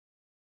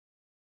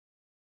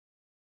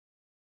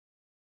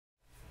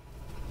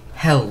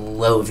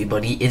Hello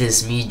everybody, it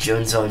is me,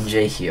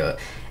 JonesRNJ here.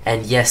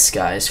 And yes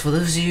guys, for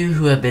those of you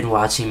who have been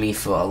watching me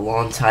for a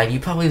long time, you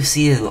probably have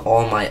seen in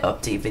all my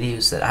update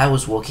videos that I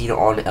was working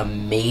on a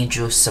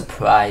major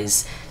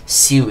surprise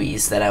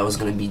series that I was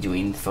going to be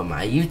doing for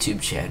my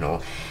YouTube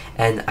channel.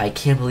 And I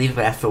can't believe it,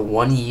 but after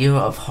 1 year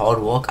of hard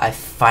work, I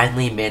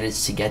finally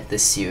managed to get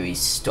this series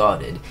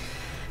started.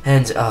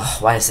 And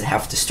why does it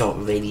have to start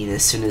raining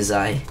as soon as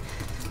I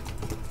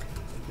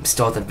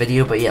start the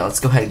video? But yeah, let's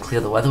go ahead and clear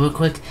the weather real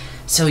quick.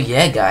 So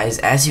yeah guys,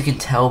 as you can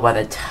tell by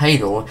the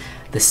title,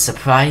 the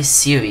surprise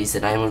series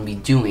that I'm going to be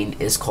doing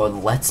is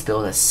called Let's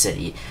Build a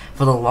City.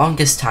 For the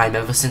longest time,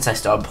 ever since I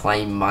started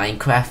playing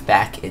Minecraft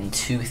back in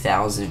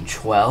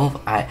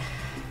 2012,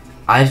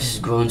 I've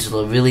just grown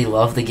to really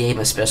love the game,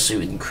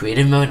 especially in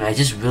creative mode, and I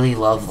just really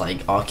love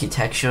like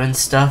architecture and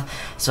stuff.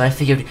 So I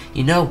figured,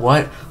 you know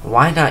what,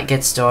 why not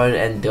get started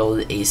and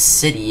build a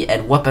city,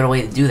 and what better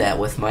way to do that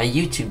with my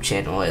YouTube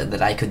channel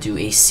that I could do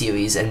a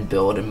series and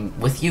build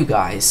with you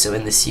guys. So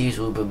in the series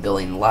we'll be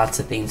building lots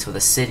of things for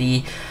the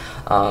city.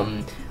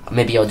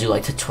 Maybe I'll do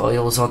like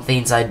tutorials on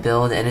things I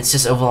build, and it's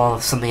just overall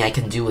something I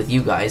can do with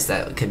you guys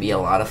that could be a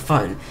lot of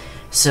fun.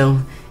 So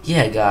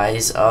yeah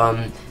guys,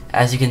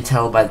 as you can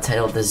tell by the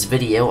title of this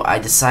video, I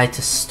decided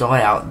to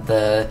start out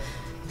the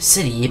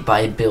city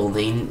by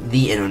building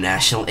the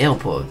international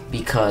airport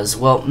because,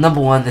 well, number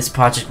one, this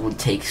project would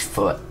take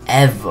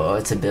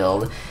forever to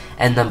build,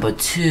 and number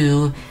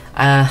two,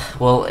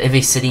 well,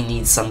 every city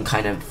needs some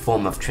kind of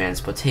form of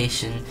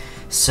transportation,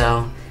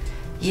 so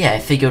yeah, I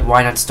figured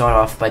why not start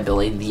off by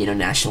building the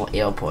international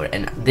airport.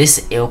 And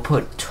this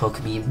airport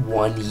took me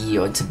 1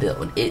 year to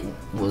build. It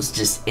was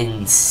just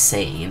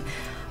insane.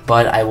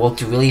 But I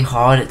worked really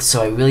hard,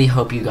 so I really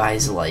hope you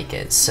guys like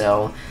it.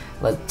 So,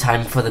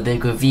 time for the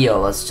big reveal.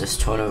 Let's just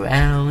turn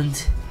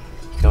around.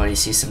 You can already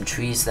see some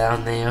trees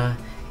down there.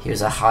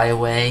 Here's a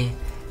highway.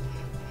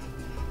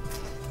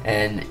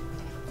 And,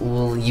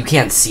 well, you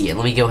can't see it.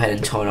 Let me go ahead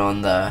and turn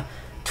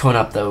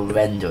up the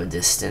render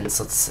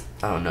distance. Let's,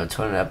 I don't know,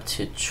 turn it up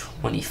to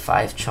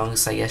 25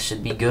 chunks, I guess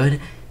should be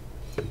good.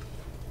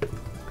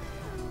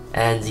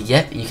 And,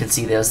 yep, you can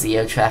see there's the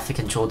air traffic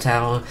control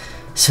tower.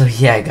 So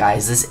yeah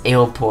guys, this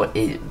airport,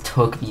 it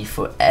took me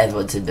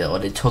forever to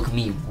build. It took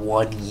me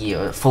 1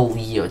 year, full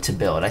year to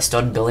build. I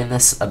started building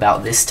this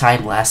about this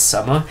time last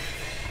summer,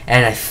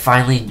 and I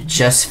finally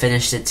just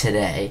finished it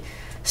today.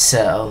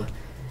 So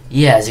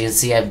yeah, as you can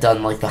see, I've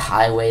done like the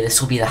highway.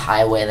 This will be the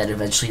highway that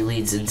eventually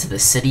leads into the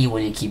city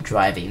when you keep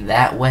driving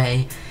that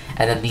way.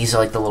 And then these are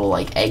like the little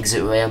like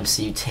exit ramps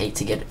you take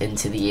to get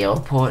into the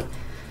airport.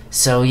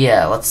 So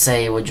yeah, let's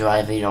say we're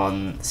driving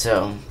on,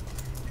 so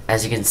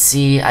as you can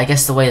see, I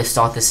guess the way to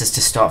start this is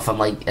to start from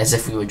like as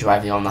if we were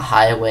driving on the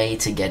highway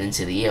to get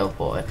into the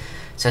airport.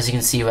 So as you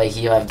can see right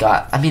here, I've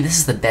got, I mean, this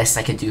is the best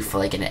I could do for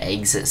like an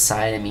exit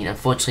sign. I mean,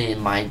 unfortunately in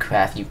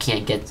Minecraft you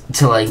can't get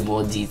to like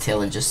more detail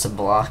than just a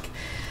block.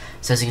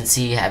 So as you can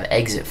see, you have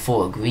exit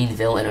 4,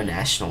 Greenville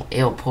International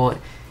Airport,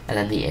 and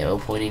then the arrow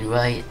pointing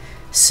right.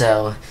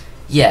 So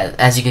yeah,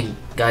 as you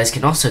guys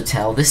can also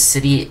tell, this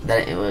city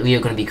that we are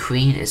going to be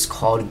creating is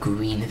called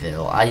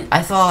Greenville.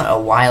 I thought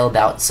a while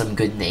about some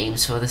good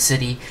names for the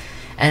city,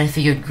 and I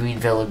figured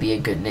Greenville would be a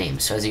good name.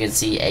 So as you can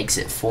see,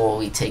 exit 4,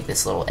 we take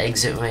this little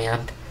exit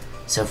ramp.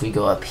 So if we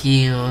go up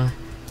here,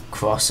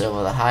 cross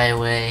over the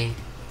highway,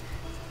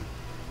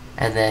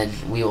 and then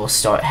we will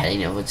start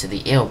heading over to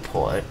the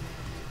airport.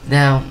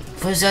 Now,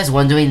 for those guys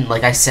wondering,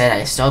 like I said,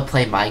 I started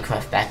playing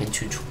Minecraft back in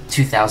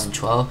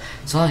 2012,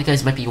 so a lot of you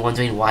guys might be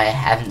wondering why I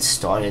haven't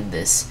started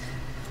this,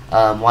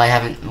 why I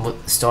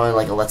haven't started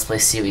like a Let's Play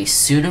series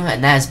sooner,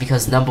 and that is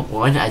because number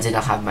one, I did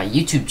not have my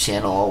YouTube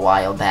channel a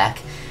while back,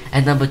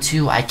 and number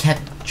two, I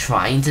kept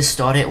trying to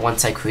start it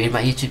once I created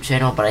my YouTube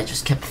channel, but I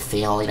just kept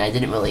failing. I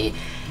didn't really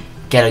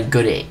get a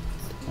good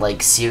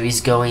like series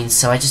going,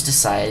 so I just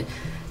decided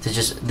to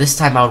this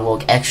time I would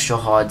work extra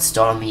hard,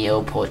 start on the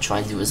airport, try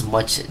and do as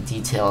much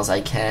detail as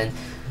I can.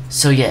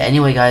 So yeah,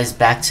 anyway guys,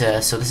 back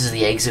to, so this is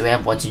the exit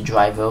ramp once you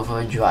drive over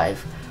and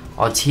drive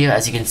onto here.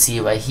 As you can see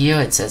right here,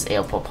 it says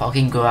airport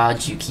parking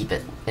garage. You keep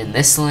it in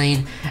this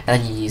lane,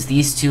 and then you use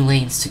these two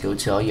lanes to go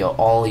to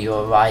all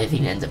your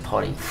arriving and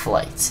departing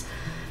flights.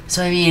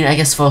 So I mean, I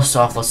guess first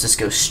off, let's just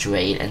go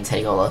straight and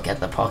take a look at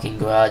the parking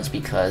garage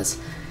because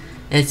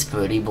it's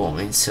pretty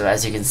boring. So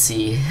as you can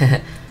see,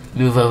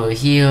 move over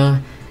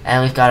here,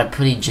 and we've got a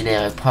pretty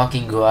generic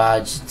parking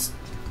garage. It's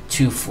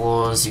 2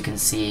 floors, you can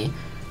see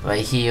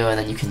right here, and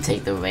then you can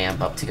take the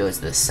ramp up to go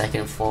to the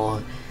 2nd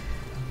floor.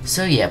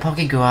 So yeah,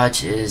 parking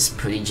garage is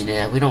pretty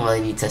generic. We don't really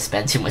need to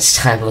spend too much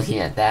time looking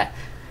at that.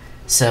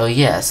 So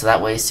yeah, so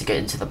that way is to get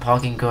into the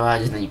parking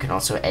garage, and then you can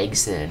also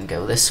exit and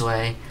go this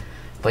way.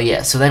 But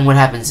yeah, so then what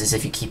happens is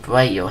if you keep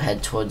right, you'll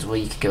head towards where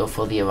you can go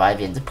for the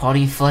arriving and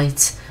departing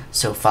flights.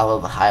 So follow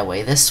the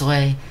highway this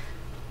way.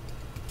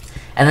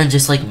 And then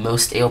just like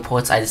most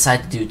airports, I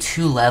decided to do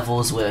 2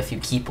 levels where if you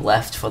keep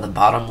left for the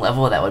bottom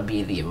level, that would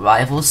be the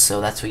arrivals.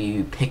 So that's where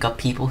you pick up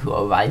people who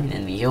are arriving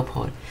in the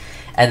airport.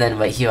 And then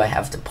right here I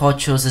have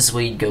departures. This is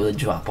where you go to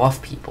drop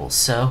off people.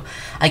 So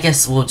I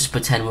guess we'll just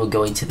pretend we're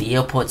going to the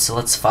airport, so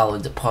let's follow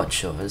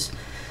departures.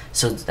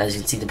 So as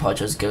you can see,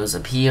 departures goes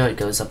up here, it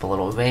goes up a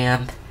little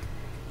ramp,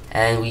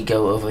 and we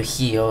go over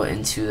here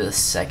into the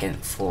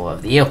second floor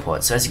of the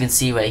airport. So as you can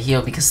see right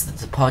here, because of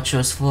the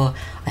departures floor,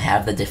 I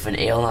have the different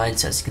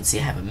airlines. So as you can see,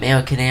 I have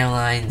American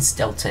Airlines,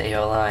 Delta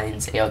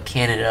Airlines, Air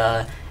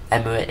Canada,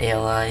 Emirates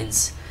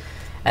Airlines,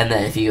 and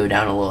then if you go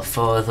down a little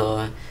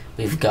further,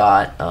 we've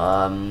got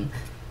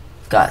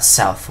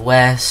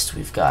Southwest,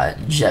 we've got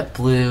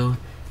JetBlue,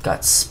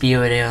 got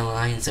Spirit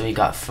Airlines, and we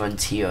got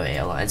Frontier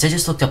Airlines. I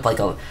just looked up like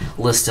a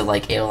list of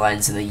like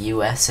airlines in the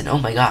US, and oh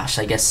my gosh,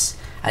 I guess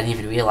I didn't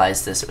even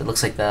realize this. It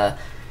looks like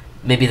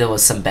maybe there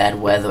was some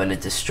bad weather and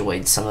it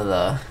destroyed some of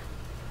the.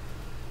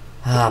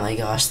 Oh my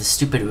gosh, the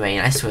stupid rain!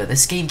 I swear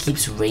this game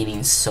keeps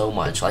raining so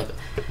much. Like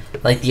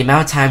the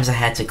amount of times I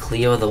had to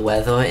clear the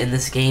weather in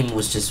this game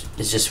is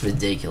just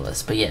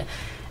ridiculous. But yeah.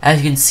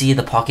 As you can see,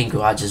 the parking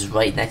garage is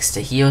right next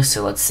to here,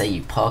 so let's say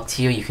you parked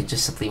here, you could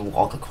just simply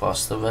walk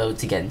across the road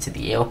to get into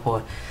the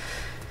airport.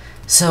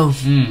 So,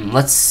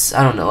 let's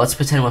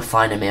pretend we're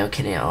flying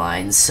American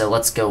Airlines, so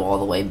let's go all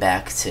the way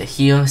back to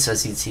here. So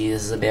as you can see,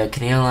 this is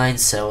American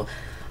Airlines, so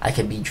I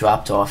can be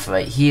dropped off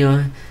right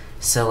here.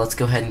 So let's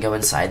go ahead and go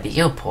inside the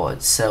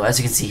airport. So as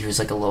you can see, here's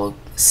like a little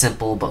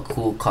simple but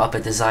cool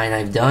carpet design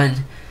I've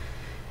done.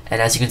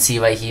 And as you can see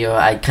right here,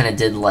 I kind of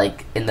did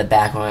like in the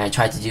background, I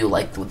tried to do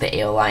like the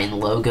airline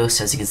logo.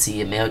 So as you can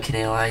see, American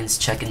Airlines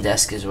check-in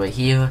desk is right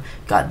here.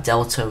 Got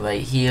Delta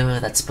right here.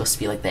 That's supposed to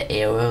be like the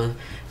arrow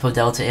for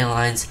Delta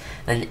Airlines.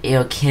 Then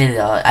Air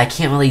Canada, I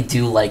can't really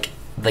do like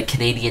the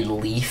Canadian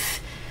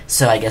leaf.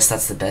 So I guess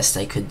that's the best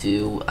I could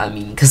do. I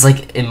mean, because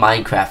like in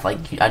Minecraft,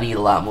 like I need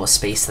a lot more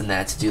space than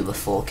that to do the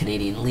full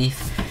Canadian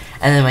leaf.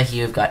 And then right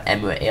here, we've got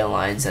Emirates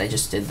Airlines, and I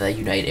just did the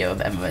United Arab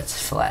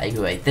Emirates flag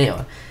right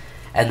there.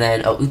 And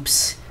then, oh,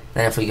 oops.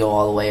 Then if we go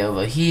all the way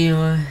over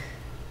here,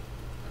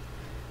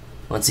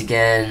 once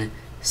again,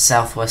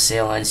 Southwest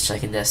Airlines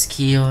check-in desk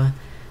here,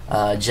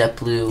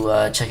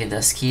 JetBlue check-in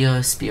desk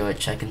here, Spirit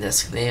check-in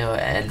desk there,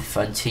 and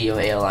Frontier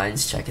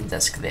Airlines check-in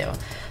desk there.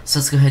 So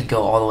let's go ahead and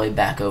go all the way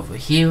back over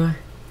here.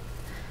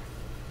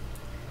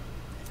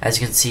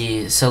 As you can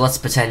see, so let's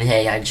pretend,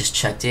 hey, I just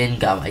checked in,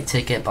 got my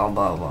ticket, blah,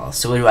 blah, blah.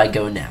 So where do I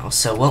go now?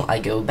 So, well, I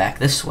go back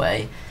this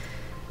way.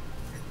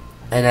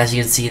 And as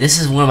you can see, this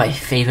is one of my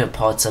favorite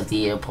parts of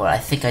the airport. I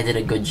think I did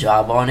a good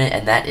job on it,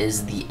 and that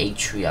is the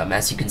atrium.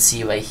 As you can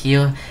see right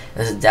here,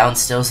 there's a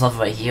downstairs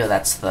level right here.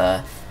 That's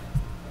the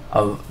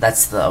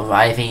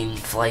arriving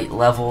flight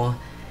level.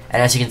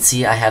 And as you can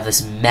see, I have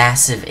this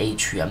massive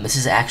atrium. This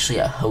is actually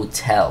a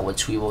hotel,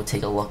 which we will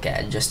take a look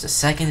at in just a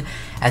second.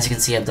 As you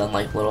can see, I've done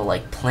like little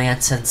like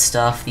plants and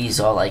stuff. These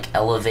are like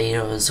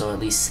elevators, or at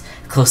least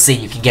close thing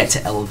you can get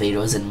to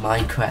elevators in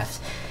Minecraft.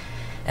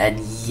 And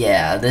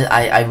yeah,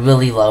 I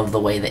really love the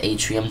way the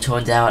atrium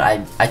turned out.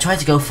 I tried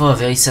to go for a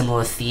very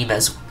similar theme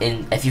as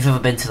if you've ever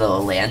been to the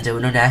Orlando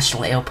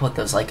International Airport,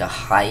 there's like a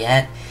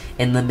Hyatt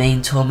in the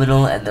main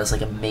terminal, and there's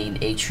like a main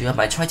atrium.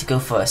 I tried to go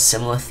for a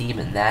similar theme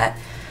in that,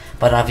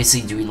 but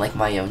obviously doing like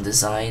my own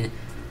design.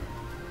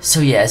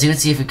 So yeah, as you can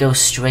see, if we go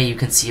straight, you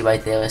can see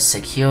right there is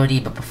security,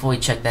 but before we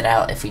check that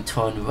out, if we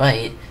turn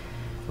right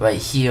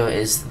here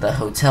is the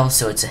hotel.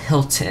 So it's a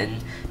Hilton,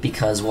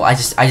 because, well, I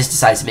just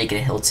decided to make it a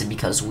Hilton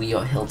because we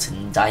are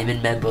Hilton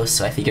Diamond members,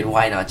 so I figured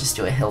why not just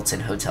do a Hilton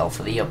hotel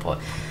for the airport.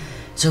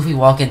 So if we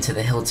walk into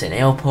the Hilton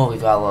airport,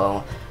 we've got a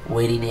little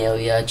waiting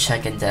area,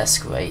 check-in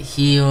desk right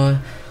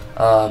here.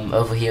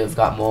 Over here we've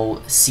got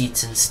more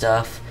seats and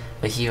stuff.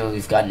 But here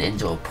we've got an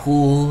indoor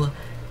pool.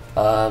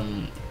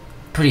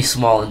 Pretty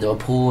small indoor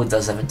pool. It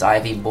does have a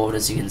diving board,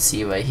 as you can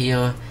see right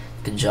here.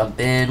 You can jump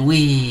in.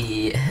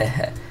 Whee!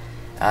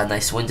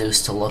 Nice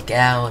windows to look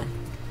out.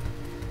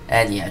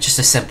 And yeah, just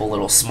a simple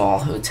little small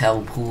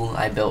hotel pool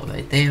I built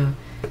right there.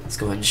 Let's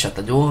go ahead and shut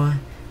the door.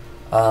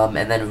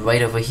 And then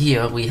right over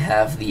here we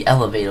have the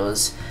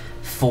elevators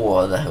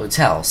for the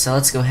hotel. So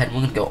let's go ahead and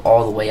we're going to go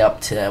all the way up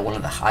to one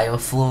of the higher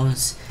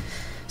floors.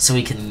 So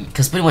we can,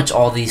 because pretty much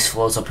all these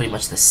floors are pretty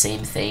much the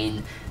same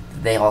thing.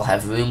 They all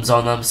have rooms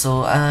on them.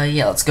 So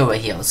yeah, let's go right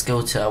here. Let's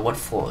go to, what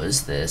floor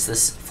is this?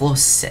 This floor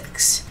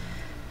 6.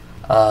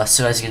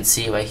 So as you can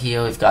see right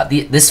here, we've got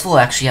this floor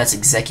actually has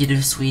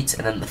executive suites,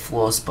 and then the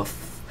floors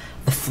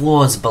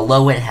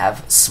below it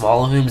have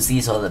smaller rooms.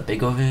 These are the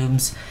bigger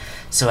rooms.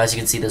 So as you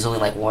can see, there's only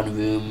like one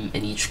room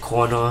in each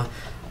corner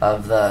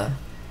of the,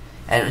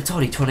 and it's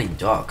already turning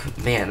dark.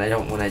 Man, I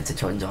don't want it to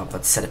turn dark.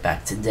 Let's set it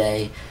back to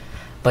day.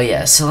 But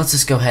yeah, so let's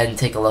just go ahead and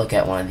take a look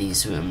at one of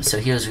these rooms. So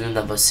here's room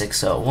number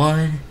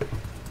 601.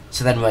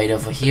 So then right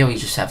over here, we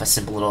just have a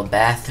simple little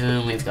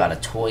bathroom. We've got a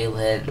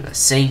toilet and a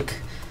sink.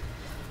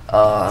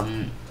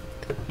 Then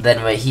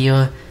right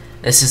here,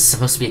 this is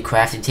supposed to be a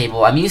crafting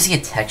table. I'm using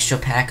a texture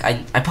pack.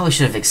 I probably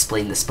should have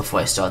explained this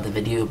before I started the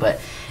video,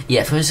 but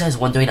yeah, for those guys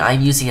wondering,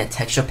 I'm using a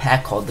texture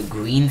pack called the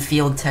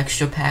Greenfield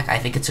texture pack. I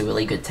think it's a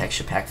really good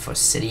texture pack for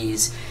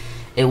cities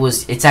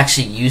it's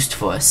actually used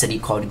for a city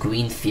called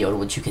Greenfield,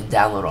 which you can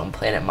download on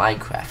Planet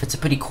Minecraft. It's a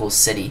pretty cool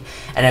city,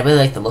 and I really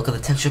like the look of the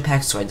texture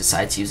pack, so I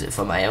decided to use it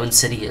for my own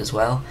city as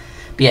well.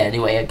 But yeah,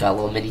 anyway, I got a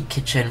little mini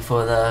kitchen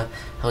for the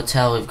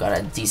hotel. We've got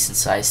a decent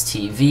sized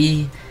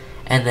TV,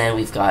 and then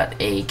we've got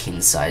a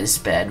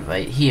king-sized bed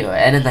right here,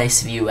 and a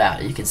nice view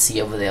out. You can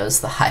see over there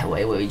is the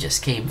highway where we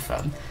just came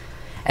from.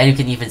 And you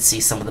can even see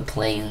some of the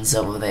planes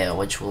over there,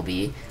 which we'll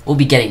be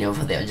getting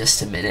over there in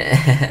just a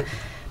minute.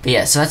 But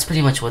yeah, so that's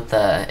pretty much what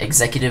the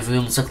executive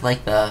rooms look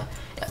like. Well,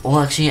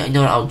 actually, you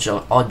know what?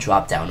 I'll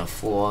drop down a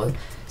floor.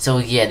 So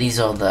yeah, these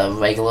are the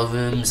regular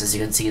rooms. As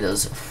you can see,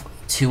 there's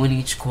 2 in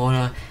each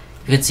corner.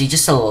 You can see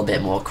just a little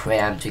bit more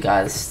cramped. You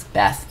got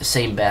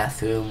same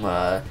bathroom,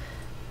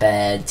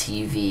 bed,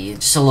 TV,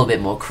 just a little bit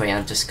more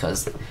cramped, just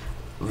because.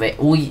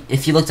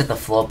 If you looked at the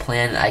floor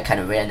plan, I kind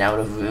of ran out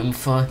of room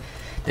for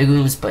big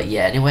rooms. But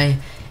yeah, anyway.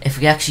 If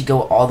we actually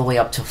go all the way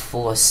up to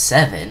floor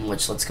 7,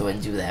 which let's go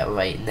and do that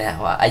right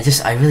now.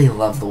 I really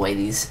love the way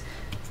these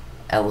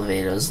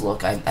elevators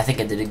look. I think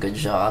I did a good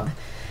job.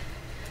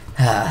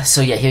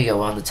 So yeah, here we go.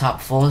 We're on the top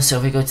floor. So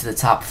if we go to the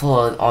top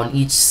floor, on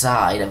each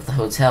side of the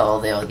hotel,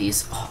 there are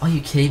these. Oh, are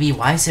you kidding me?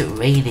 Why is it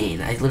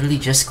raining? I literally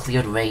just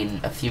cleared rain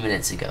a few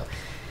minutes ago.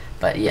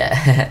 But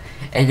yeah.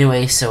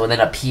 Anyway, so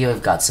then up here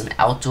we've got some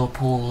outdoor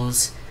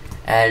pools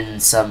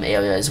and some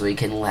areas where you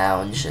can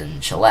lounge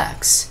and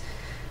chillax.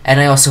 And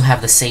I also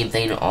have the same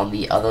thing on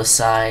the other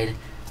side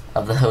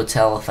of the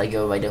hotel. If I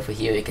go right over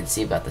here, you can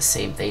see about the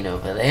same thing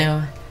over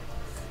there.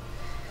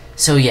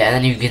 So yeah, and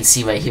then you can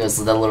see right here is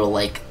the little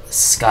like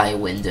sky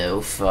window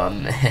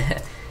from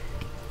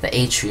the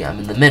atrium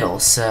in the middle.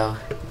 So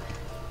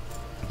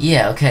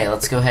yeah, okay,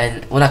 let's go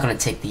ahead. We're not going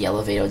to take the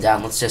elevator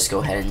down. Let's just go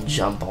ahead and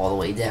jump all the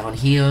way down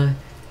here.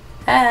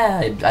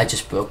 I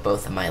just broke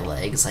both of my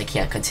legs. I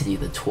can't continue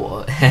the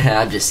tour.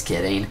 I'm just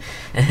kidding.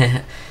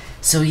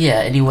 So yeah,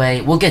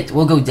 anyway, we'll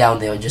go down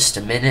there in just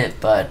a minute,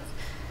 but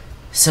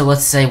so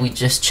let's say we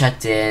just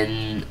checked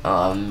in,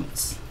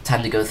 it's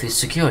time to go through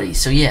security.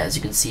 So yeah, as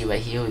you can see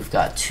right here, we've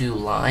got 2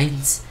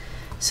 lines,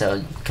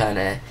 so kind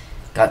of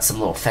got some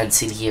little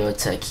fencing here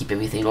to keep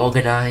everything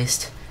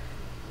organized.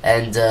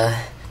 And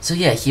so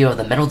yeah, here are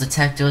the metal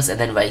detectors,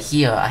 and then right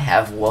here I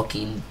have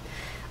walking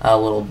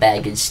little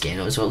baggage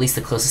scanners, or at least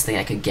the closest thing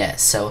I could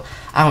get. So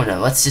I don't know,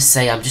 let's just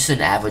say I'm just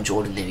an average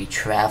ordinary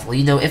traveler.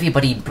 You know,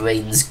 everybody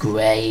brings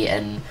gray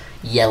and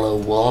yellow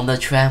wool on their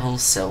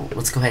travels, so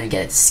let's go ahead and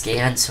get it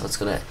scanned. So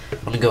I'm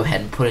gonna go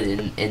ahead and put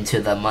it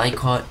into the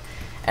minecart,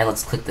 and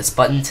let's click this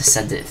button to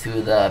send it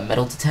through the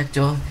metal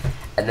detector.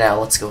 And now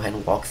let's go ahead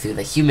and walk through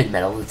the human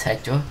metal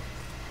detector,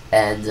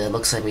 and it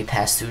looks like we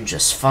passed through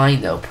just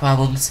fine, no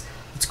problems.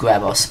 Let's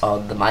grab our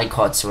the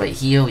minecarts right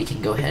here. We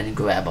can go ahead and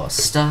grab our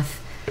stuff,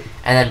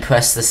 and then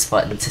press this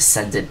button to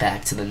send it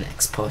back to the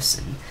next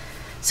person.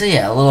 So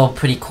yeah, a little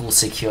pretty cool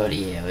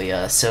security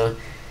area. So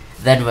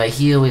then right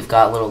here we've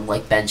got little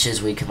like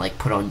benches where you can like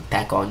put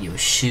back on your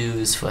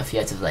shoes for if you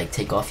have to like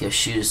take off your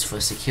shoes for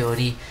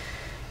security.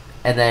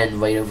 And then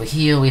right over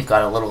here we've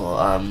got a little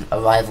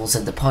arrivals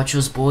and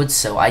departures board.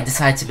 So I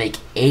decided to make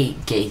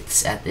 8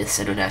 gates at this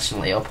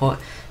international airport.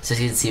 So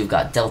as you can see, we've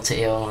got Delta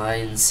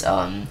Airlines,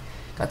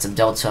 got some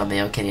Delta,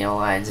 American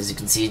Airlines. As you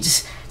can see,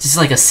 just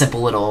like a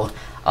simple little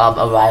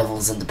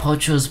arrivals and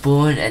departures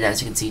board, and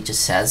as you can see, it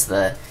just has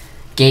the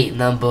gate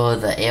number,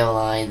 the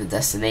airline, the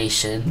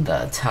destination,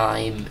 the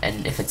time,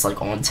 and if it's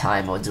like on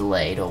time or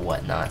delayed or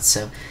whatnot.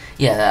 So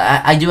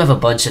yeah, I do have a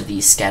bunch of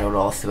these scattered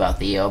all throughout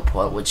the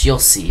airport, which you'll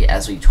see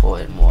as we tour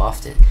it more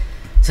often.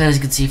 So as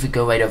you can see, if we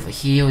go right over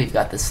here, we've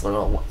got this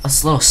little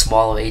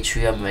smaller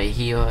atrium right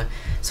here.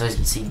 So as you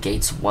can see,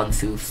 gates 1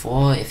 through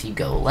 4 if you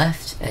go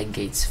left, and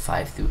gates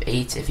 5 through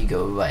 8 if you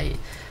go right.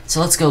 So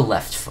let's go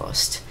left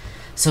first.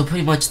 So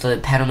pretty much the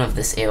pattern of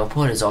this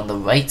airport is on the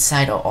right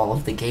side are all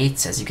of the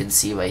gates. As you can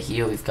see right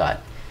here, we've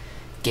got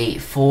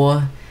gate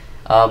 4.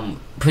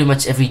 Pretty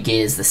much every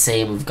gate is the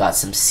same. We've got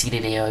some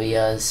seating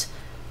areas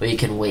where you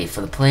can wait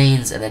for the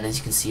planes, and then as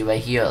you can see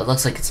right here, it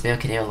looks like it's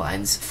American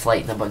Airlines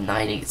flight number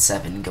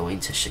 987 going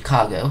to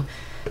Chicago.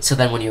 So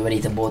then when you're ready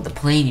to board the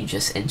plane, you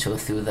just enter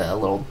through the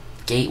little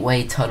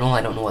gateway tunnel.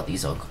 I don't know what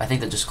these are. I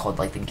think they're just called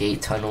like the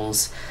gate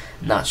tunnels.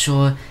 Not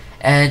sure.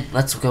 And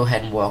let's go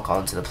ahead and walk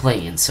onto the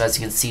plane. So as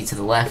you can see to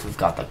the left, we've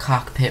got the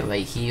cockpit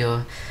right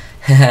here.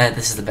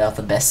 This is about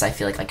the best I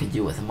feel like I could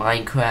do with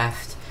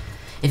Minecraft.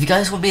 If you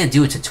guys want me to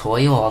do a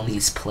tutorial on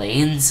these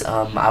planes,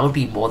 I would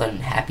be more than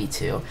happy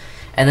to.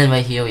 And then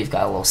right here, we've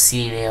got a little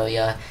seating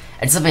area.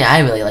 And something I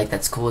really like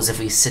that's cool is if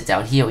we sit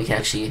down here, we can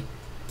actually...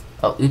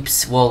 Oh,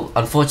 oops. Well,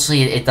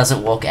 unfortunately, it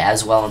doesn't work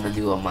as well in the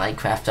newer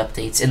Minecraft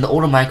updates. In the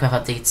older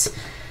Minecraft updates,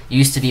 you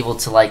used to be able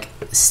to, like,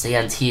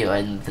 stand here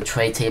and the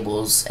tray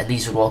tables, and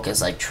these would work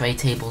as, like, tray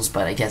tables,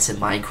 but I guess in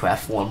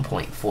Minecraft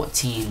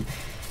 1.14,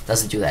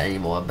 doesn't do that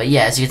anymore. But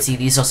yeah, as you can see,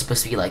 these are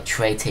supposed to be, like,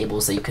 tray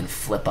tables that you can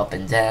flip up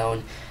and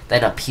down.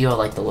 Then up here,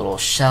 like, the little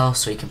shelf,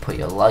 so you can put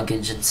your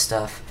luggage and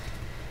stuff.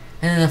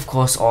 And then, of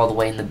course, all the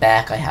way in the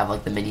back, I have,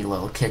 like, the mini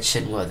little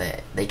kitchen where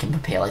they can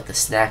prepare, like, the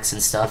snacks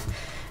and stuff.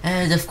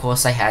 And of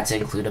course I had to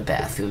include a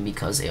bathroom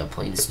because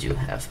airplanes do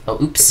have,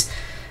 oh oops,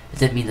 I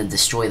didn't mean to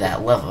destroy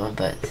that lever,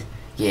 but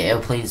yeah,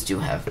 airplanes do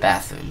have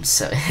bathrooms,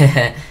 so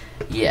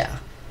yeah.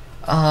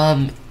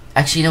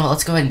 Actually, you know what,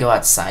 let's go ahead and go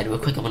outside real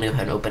quick. I'm gonna go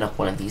ahead and open up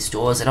one of these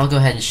doors, and I'll go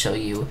ahead and show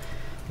you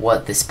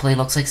what this plane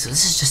looks like. So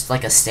this is just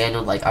like a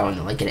standard, like, I don't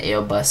know, like an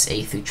Airbus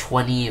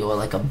A320 or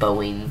like a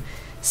Boeing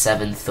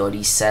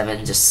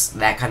 737, just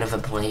that kind of a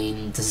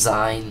plane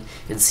design.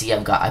 You can see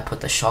I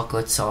put the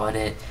chocolates on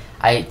it.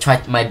 I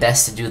tried my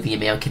best to do the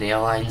American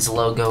Airlines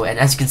logo, and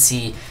as you can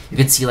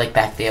see like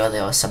back there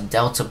are some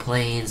Delta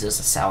planes, there's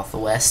a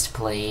Southwest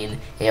plane,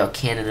 Air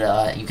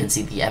Canada, you can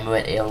see the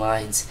Emirates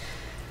Airlines.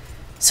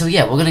 So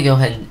yeah, we're gonna go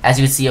ahead and, as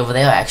you can see over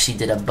there, I actually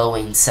did a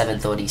Boeing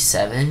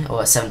 737,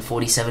 or a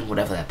 747,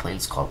 whatever that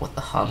plane's called with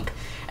the hump.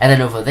 And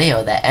then over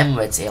there, that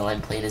Emirates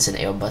airline plane is an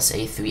Airbus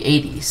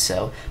A380,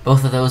 so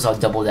both of those are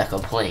double-decker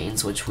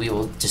planes, which we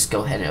will just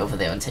go ahead and over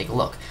there and take a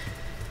look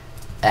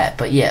at.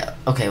 But yeah,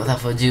 okay, without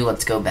further ado,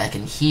 let's go back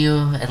in here,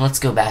 and let's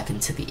go back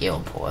into the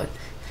airport.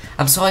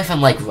 I'm sorry if I'm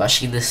like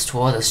rushing this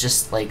tour, there's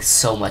just like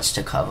so much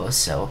to cover,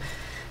 so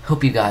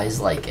hope you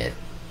guys like it.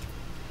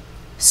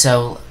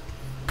 So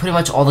pretty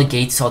much all the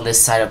gates on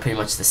this side are pretty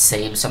much the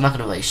same, so I'm not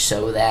going to really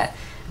show that.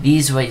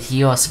 These right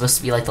here are supposed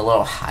to be like the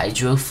little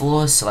hydro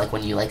floors, so like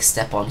when you like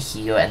step on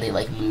here and they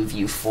like move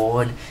you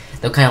forward,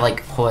 they're kind of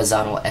like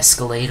horizontal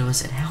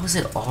escalators. And how is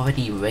it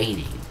already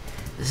raining?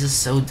 This is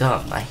so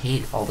dumb. I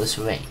hate all this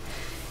rain.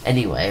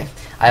 Anyway,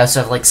 I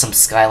also have like some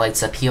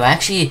skylights up here.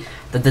 Actually,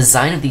 the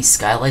design of these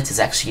skylights is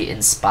actually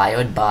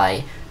inspired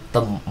by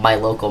my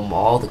local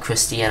mall, the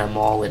Christiana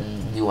Mall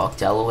in Newark,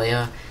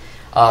 Delaware.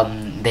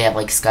 They have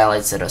like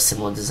skylights that are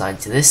similar design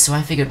to this, so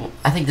I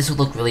think this would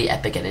look really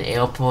epic at an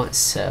airport.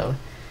 So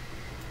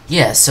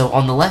yeah, so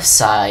on the left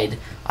side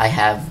I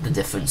have the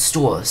different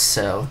stores,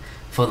 so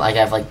for like I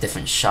have like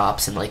different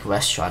shops and like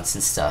restaurants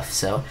and stuff.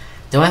 So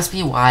don't ask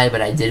me why,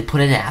 but I did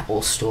put an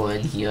Apple store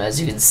in here. As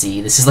you can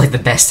see, this is like the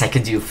best I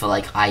could do for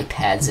like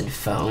iPads and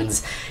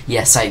phones.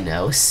 Yes, I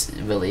know,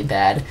 really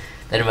bad.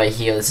 Then right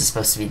here, this is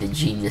supposed to be the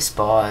Genius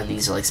Bar, and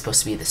these are like supposed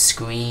to be the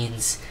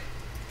screens.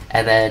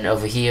 And then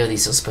over here,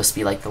 these are supposed to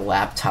be like the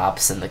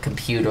laptops and the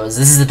computers.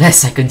 This is the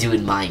best I could do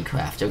in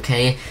Minecraft,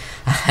 okay?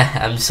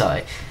 I'm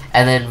sorry.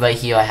 And then right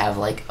here I have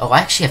like, oh, I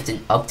actually have to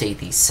update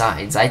these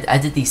signs. I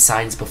did these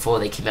signs before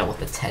they came out with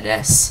the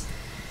XS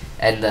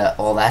and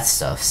all that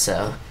stuff,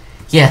 so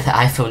yeah, the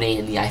iPhone 8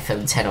 and the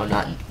iPhone 10 are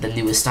not the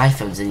newest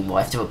iPhones anymore.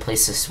 I have to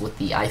replace this with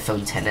the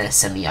iPhone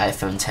XS and the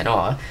iPhone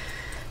XR.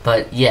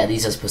 But yeah,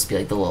 these are supposed to be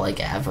like the little like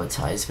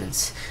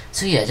advertisements.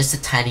 So yeah, just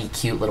a tiny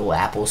cute little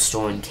Apple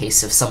store in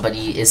case if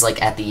somebody is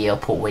like at the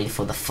airport waiting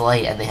for the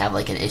flight and they have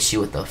like an issue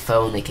with their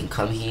phone, they can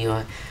come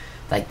here,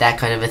 like that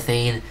kind of a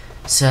thing.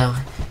 So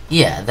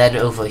yeah, then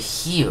over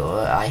here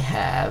I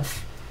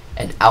have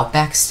an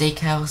Outback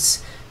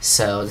Steakhouse.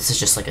 So this is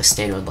just like a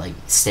standard like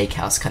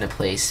steakhouse kind of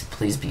place.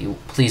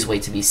 Please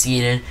wait to be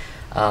seated.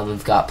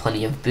 We've got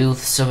plenty of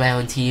booths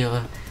around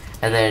here,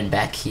 and then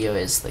back here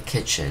is the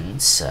kitchen.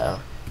 So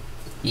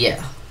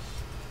yeah,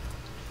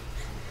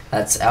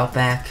 that's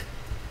Outback.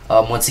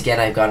 Once again,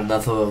 I've got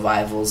another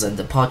arrivals and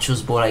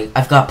departures board.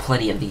 I've got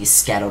plenty of these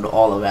scattered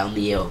all around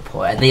the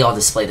airport, and they all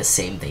display the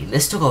same thing.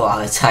 This took a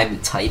lot of time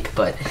to type,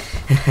 but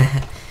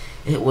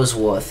it was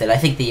worth it. I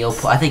think the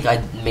airport. I think I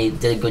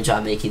did a good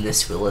job making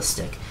this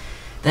realistic.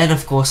 Then,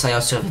 of course, I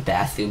also have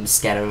bathrooms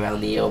scattered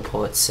around the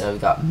airport. So we've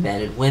got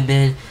men and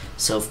women.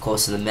 So, of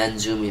course, in the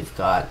men's room, we've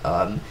got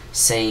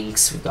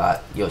sinks. We've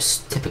got your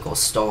typical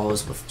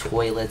stalls with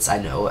toilets.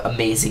 I know,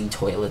 amazing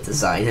toilet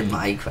design in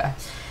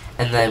Minecraft.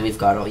 And then we've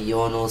got our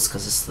urinals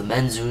because it's the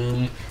men's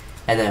room.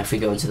 And then if we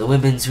go into the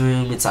women's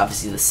room, it's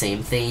obviously the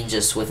same thing,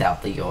 just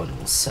without the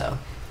urinals. So,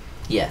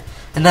 yeah.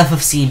 Enough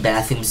of seeing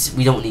bathrooms.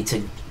 We don't need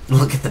to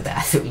look at the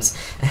bathrooms.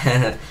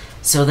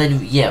 So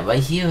then, yeah,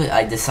 right here,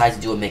 I decided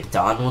to do a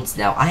McDonald's.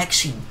 Now, I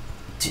actually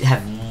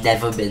have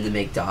never been to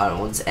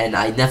McDonald's, and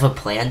I never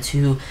plan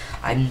to.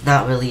 I'm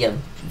not really a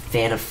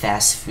fan of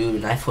fast food,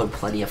 and I've heard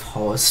plenty of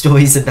horror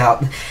stories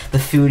about the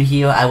food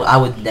here. I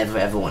would never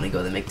ever want to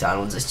go to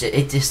McDonald's.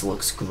 It just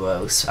looks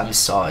gross. I'm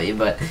sorry,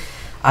 but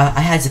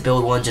I had to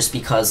build one just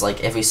because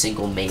like every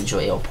single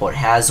major airport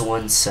has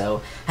one,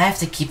 so I have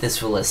to keep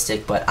this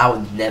realistic, but I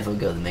would never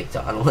go to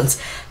McDonald's.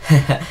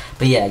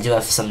 But yeah, I do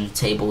have some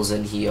tables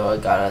in here. I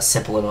got a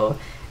simple little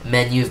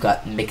menu. I've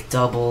got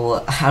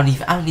McDouble.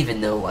 I don't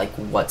even know like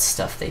what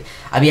stuff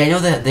I mean, I know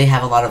that they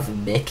have a lot of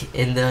Mc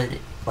in the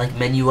like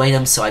menu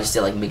items, so I just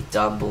did like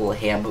McDouble,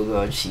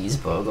 hamburger,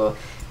 cheeseburger,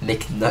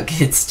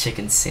 McNuggets,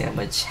 chicken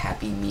sandwich,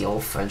 Happy Meal,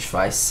 French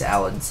fries,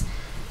 salads,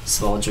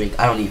 small drink.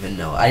 I don't even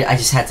know. I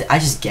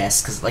just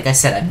guessed because, like I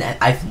said,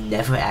 I've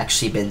never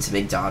actually been to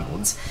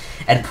McDonald's,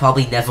 and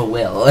probably never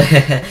will,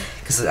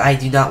 because I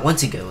do not want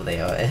to go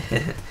there.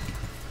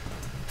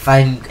 If I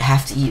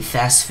have to eat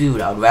fast food,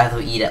 I'd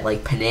rather eat at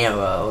like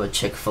Panera or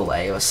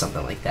Chick-fil-A or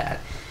something like that.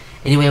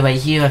 Anyway, right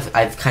here,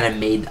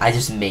 I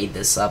just made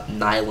this up,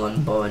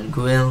 Nylon Bar and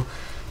Grill.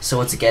 So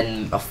once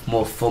again, a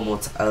more formal,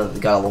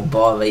 got a little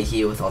bar right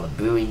here with all the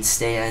brewing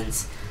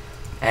stands.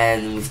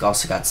 And we've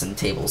also got some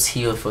tables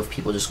here for if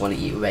people just want to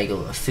eat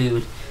regular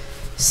food.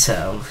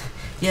 So,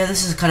 yeah,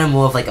 this is kind of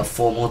more of like a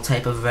formal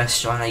type of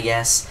restaurant, I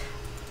guess.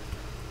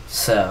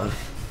 So,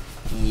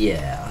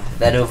 yeah.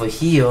 Then over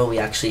here, we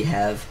actually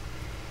have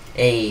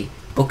a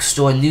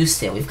bookstore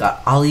newsstand. We've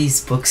got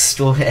Ollie's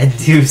Bookstore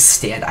and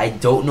Newsstand. I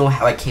don't know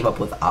how I came up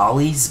with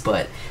Ollie's,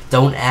 but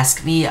don't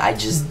ask me, I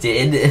just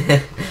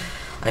did.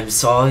 I'm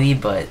sorry,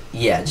 but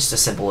yeah, just a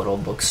simple little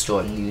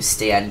bookstore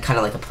newsstand, kind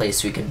of like a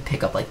place where you can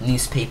pick up like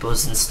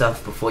newspapers and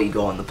stuff before you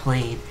go on the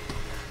plane.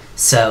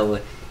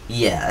 So,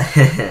 yeah.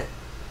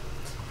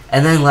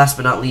 And then last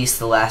but not least,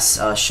 the last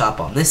shop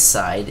on this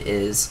side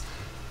is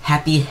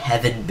Happy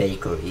Heaven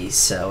Bakery.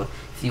 So,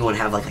 if you want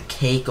to have like a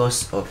cake or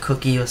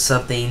cookie or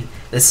something,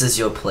 this is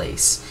your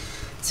place.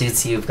 So you can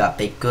see we've got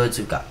baked goods,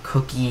 we've got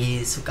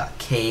cookies, we've got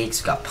cakes,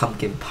 we've got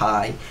pumpkin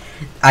pie.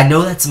 I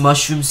know that's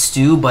mushroom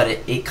stew, but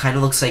it kind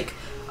of looks like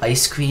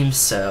ice cream,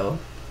 so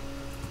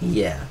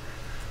yeah.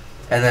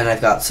 And then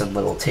I've got some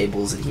little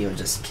tables in here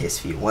just in case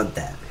if you want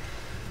that.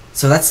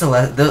 So that's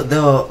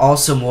there are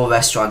also more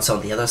restaurants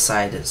on the other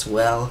side as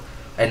well,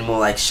 and more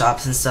like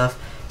shops and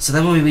stuff. So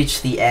then when we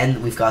reach the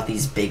end, we've got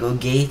these bigger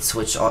gates,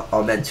 which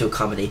are meant to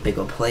accommodate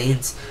bigger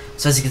planes.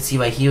 So as you can see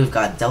right here, we've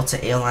got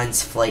Delta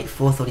Airlines Flight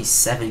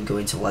 437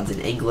 going to London,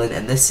 England,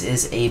 and this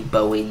is a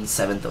Boeing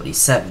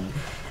 737.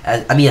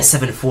 I mean a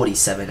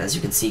 747, as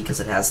you can see,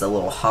 because it has the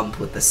little hump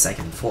with the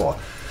second floor.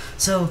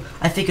 So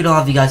I figured all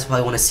of you guys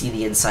probably want to see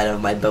the inside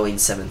of my Boeing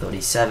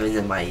 737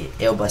 and my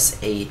Airbus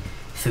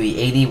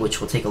A380, which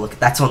we'll take a look at.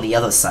 That's on the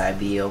other side of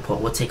the airport.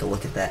 We'll take a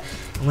look at that.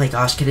 Oh my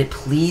gosh, can it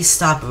please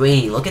stop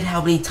raining? Look at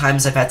how many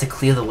times I've had to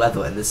clear the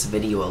weather in this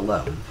video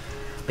alone.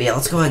 But yeah,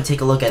 let's go ahead and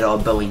take a look at our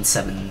Boeing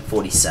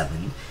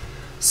 747.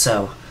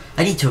 So,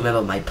 I need to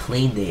remember my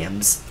plane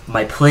names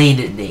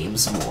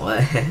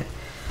more.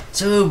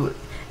 So,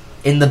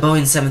 in the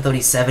Boeing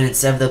 737,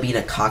 instead of there being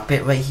a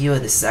cockpit right here,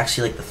 this is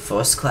actually like the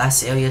first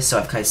class area, so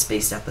I've kind of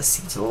spaced out the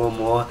seats a little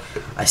more.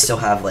 I still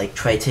have like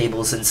tray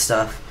tables and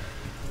stuff.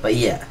 But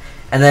yeah.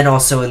 And then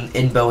also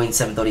in Boeing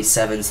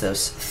 737s,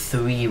 there's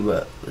 3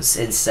 rows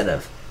instead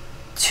of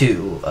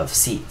 2 of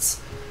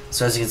seats.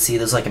 So as you can see,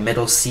 there's like a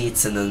middle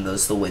seats, and then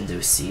there's the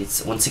window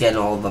seats. Once again,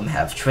 all of them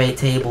have tray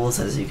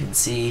tables, as you can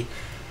see.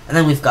 And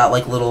then we've got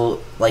like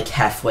little like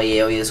halfway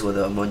areas where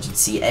the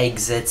emergency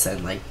exits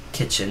and like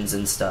kitchens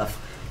and stuff.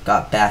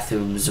 Got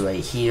bathrooms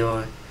right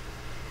here.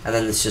 And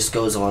then this just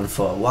goes on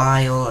for a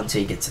while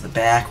until you get to the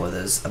back where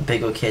there's a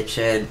bigger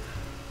kitchen.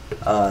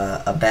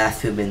 A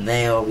bathroom in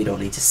there. We don't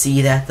need to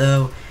see that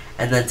though.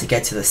 And then to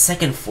get to the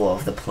second floor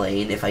of the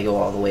plane, if I go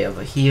all the way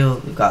over here,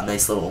 we've got a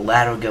nice little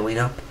ladder going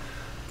up.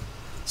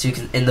 So you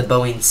can in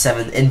Boeing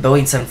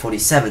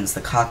 747s,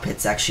 the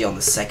cockpit's actually on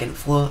the second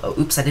floor. Oh,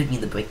 oops! I didn't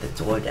mean to break the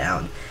door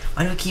down.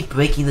 Why do I keep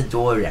breaking the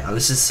door down?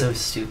 This is so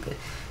stupid.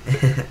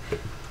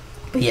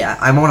 But yeah,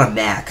 I'm on a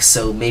Mac,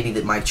 so maybe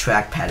my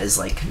trackpad is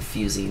like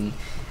confusing.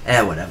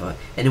 Whatever.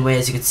 Anyway,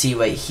 as you can see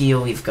right here,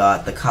 we've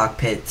got the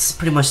cockpit. It's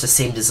pretty much the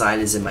same design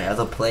as in my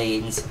other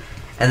planes.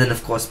 And then,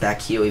 of course,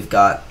 back here we've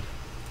got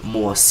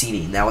more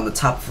seating. Now, on the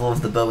top floor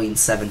of the Boeing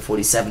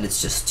 747,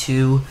 it's just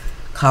 2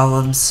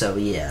 columns, so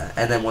yeah.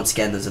 And then, once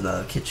again, there's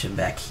another kitchen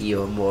back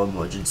here, more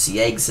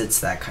emergency exits,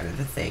 that kind of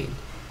a thing.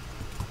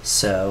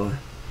 So,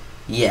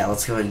 yeah,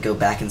 let's go ahead and go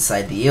back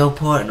inside the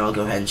airport, and I'll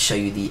go ahead and show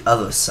you the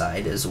other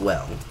side as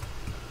well.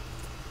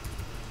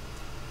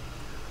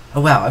 Oh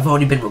wow, I've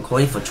already been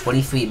recording for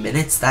 23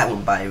 minutes? That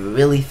went by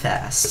really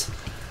fast.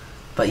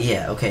 But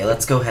yeah, okay,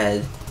 let's go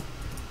ahead.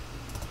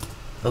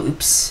 Oh,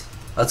 oops.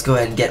 Let's go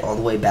ahead and get all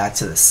the way back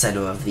to the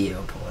center of the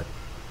airport.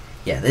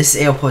 Yeah, this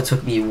airport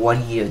took me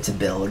 1 year to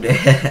build.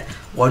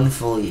 1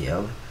 full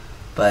year.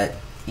 But,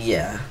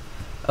 yeah.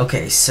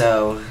 Okay,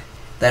 so,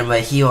 then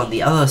right here on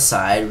the other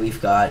side,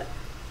 we've got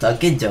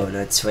Dunkin'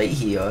 Donuts right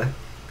here.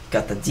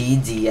 Got the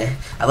DD.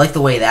 I like the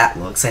way that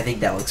looks. I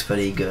think that looks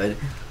pretty good.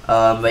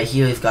 Right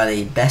here we've got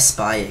a Best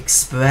Buy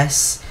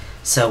Express.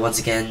 So once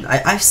again,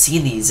 I've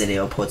seen these in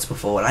airports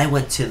before. When I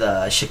went to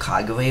the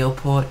Chicago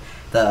airport,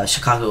 the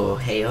Chicago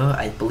O'Hare,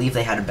 I believe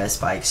they had a Best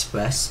Buy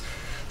Express.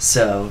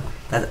 So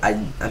that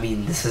I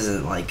mean, this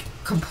isn't like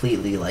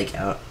completely like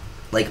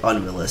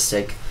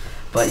unrealistic.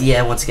 But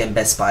yeah, once again,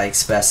 Best Buy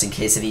Express in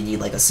case if you need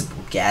like a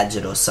simple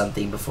gadget or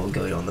something before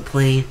going on the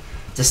plane,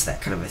 just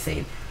that kind of a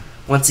thing.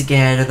 Once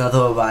again, another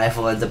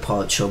arrival and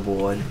departure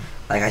board.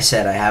 Like I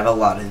said, I have a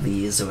lot of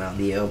these around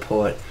the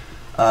airport.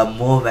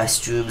 More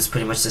restrooms,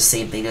 pretty much the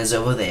same thing as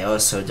over there,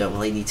 so don't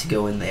really need to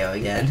go in there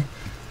again.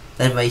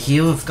 Then right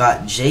here we've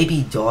got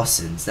JB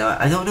Dawson's. Now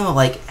I don't know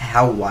like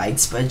how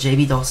widespread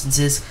JB Dawson's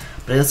is,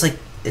 but it's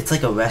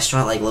like a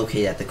restaurant like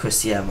located at the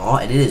Christiana Mall,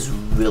 and it is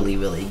really,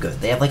 really good.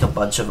 They have like a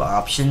bunch of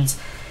options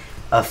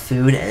of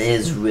food, and it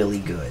is really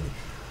good.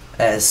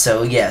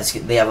 So yeah,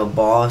 they have a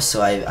bar,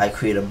 so I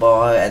create a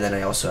bar, and then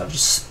I also have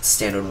just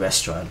standard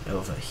restaurant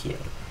over here.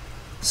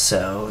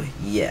 So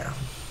yeah.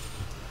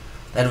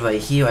 Then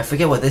right here, I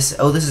forget what this.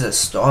 Oh, this is a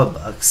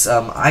Starbucks.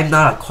 I'm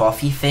not a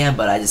coffee fan,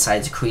 but I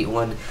decided to create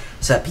one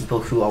so that people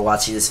who are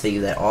watching this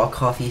video that are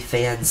coffee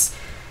fans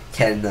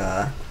can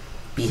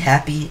be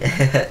happy.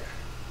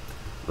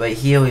 right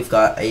here we've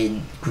got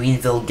a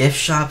Greenville gift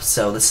shop.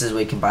 So this is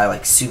where you can buy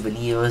like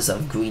souvenirs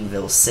of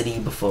Greenville City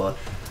before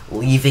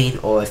leaving,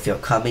 or if you're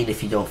coming,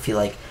 if you don't feel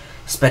like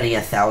spending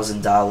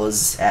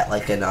 $1,000 at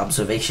like an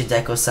observation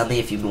deck or something.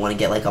 If you want to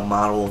get like a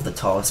model of the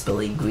tallest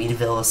building in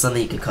Greenville or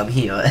something, you can come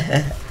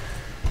here.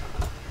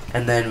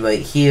 And then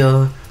right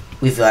here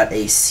we've got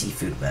a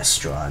seafood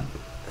restaurant,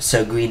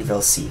 so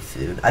Greenville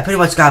Seafood. I pretty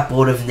much got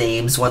bored of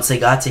names once I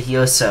got to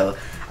here, so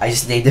I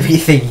just named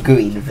everything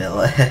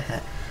Greenville.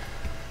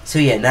 So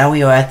yeah, now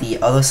we are at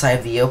the other side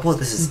of the airport.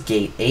 This is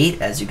Gate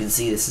 8. As you can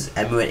see, this is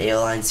Emirates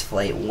Airlines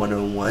Flight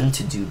 101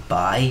 to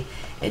Dubai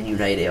and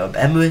United Arab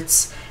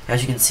Emirates.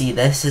 As you can see,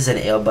 this is an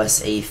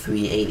Airbus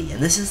A380,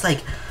 and this is like,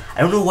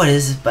 I don't know what it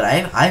is, but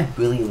I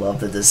really love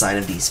the design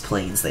of these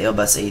planes, the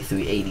Airbus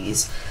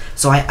A380s.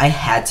 So I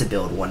had to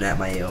build one at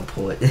my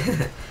airport.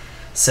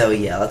 So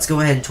yeah, let's go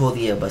ahead and tour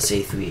the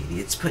Airbus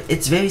A380.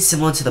 It's very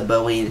similar to the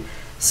Boeing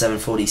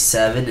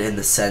 747 in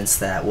the sense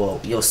that, well,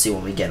 you'll see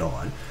when we get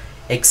on.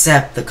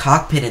 Except the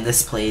cockpit in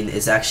this plane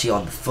is actually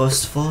on the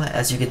first floor,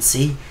 as you can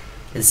see,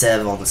 instead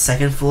of on the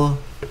second floor.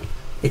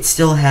 It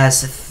still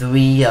has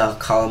 3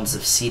 columns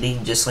of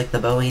seating, just like the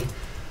Boeing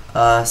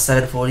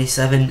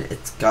 747.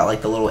 It's got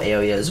like the little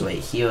areas right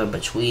here in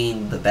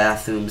between the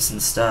bathrooms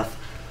and stuff.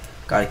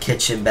 Got a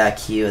kitchen back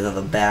here,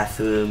 another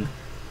bathroom.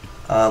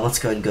 Let's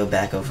go ahead and go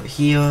back over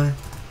here.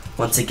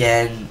 Once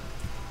again,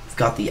 we've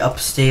got the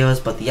upstairs,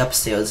 but the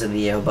upstairs in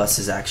the Airbus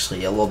is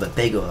actually a little bit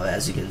bigger.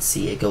 As you can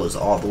see, it goes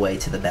all the way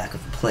to the back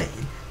of the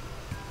plane.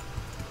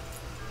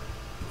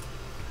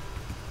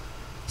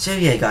 So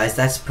yeah, guys,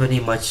 that's pretty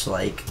much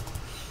like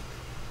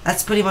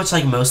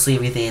mostly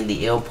everything in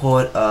the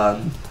airport.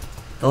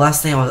 The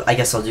last thing I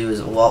guess I'll do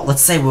is, well,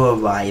 let's say we're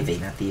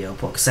arriving at the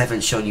airport, because I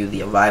haven't shown you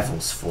the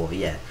arrivals for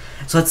yet.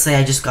 So let's say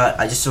I just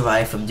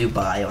arrived from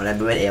Dubai on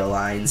Emirates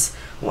Airlines.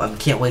 Well, I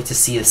can't wait to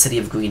see the city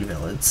of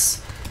Greenville.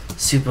 It's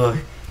super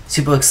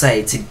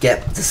excited to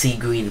get to see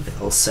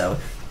Greenville. So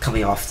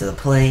coming off to the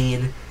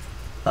plane,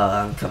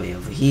 coming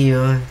over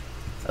here,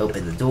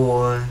 open the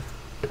door,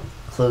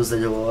 close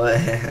the door.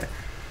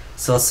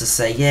 So let's just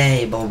say,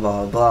 yay, blah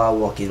blah blah,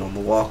 walking on the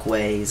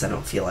walkways. I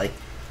don't feel like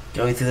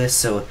going through this,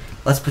 so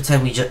let's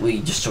pretend we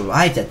just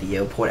arrived at the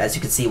airport. As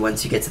you can see,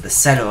 once you get to the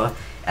center,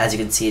 as you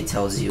can see, it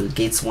tells you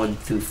gates 1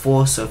 through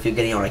 4. So if you're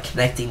getting on a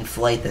connecting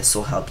flight, this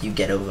will help you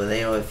get over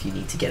there if you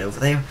need to get over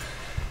there.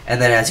 And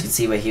then as you can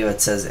see right here,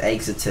 it says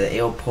exit to the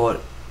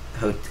airport,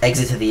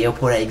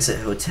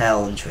 exit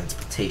hotel, and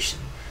transportation.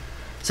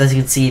 So as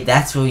you can see,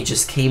 that's where we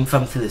just came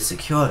from through the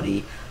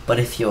security. But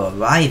if you're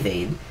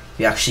arriving,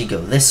 you actually go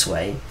this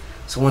way.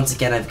 So once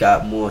again, I've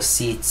got more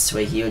seats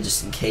right here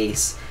just in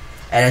case.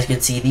 And as you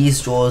can see,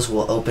 these doors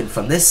will open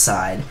from this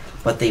side,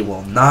 but they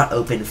will not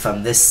open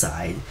from this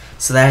side.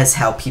 So that is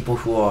how people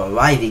who are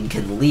arriving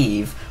can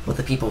leave, but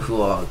the people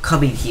who are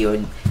coming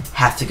here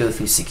have to go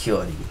through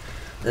security.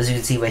 As you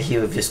can see right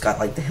here, we've just got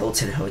like the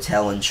Hilton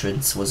Hotel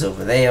entrance was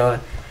over there,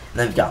 and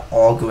then we've got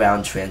all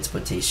ground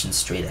transportation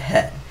straight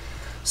ahead.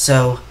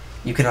 So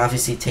you can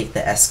obviously take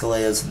the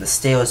escalators and the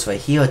stairs right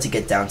here to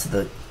get down to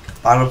the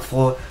bottom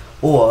floor,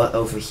 or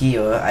over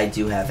here I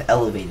do have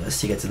elevators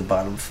to get to the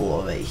bottom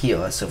floor right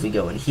here. So if we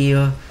go in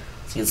here,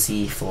 as you can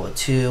see, floor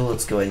 2,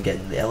 let's go ahead and get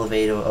in the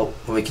elevator. Oh,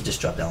 or we can just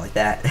drop down like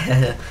that.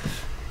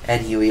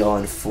 And here we are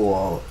on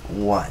floor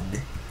 1.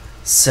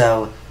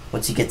 So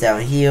once you get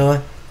down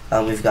here,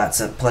 we've got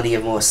plenty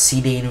of more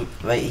seating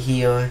right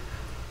here.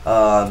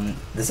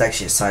 There's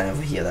actually a sign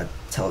over here that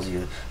tells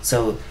you.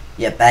 So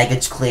yeah,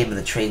 baggage claim and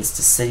the trains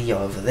to city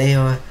are over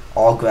there.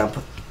 All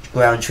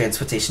ground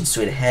transportation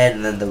straight ahead,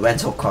 and then the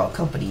rental car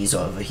companies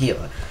are over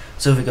here.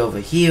 So if we go over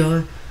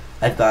here,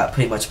 I've got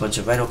pretty much a bunch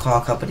of rental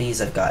car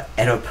companies. I've got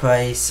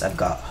Enterprise, I've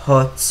got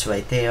Hertz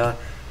right there.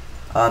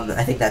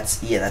 I think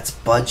that's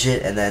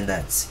Budget, and then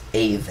that's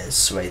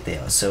Avis right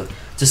there. So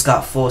just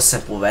got 4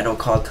 simple rental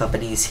car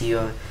companies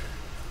here.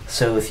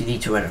 So if you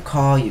need to rent a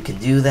car, you can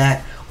do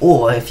that.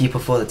 Or if you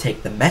prefer to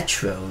take the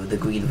metro, the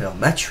Greenville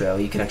Metro,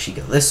 you can actually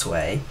go this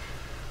way.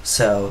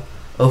 So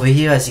over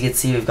here, as you can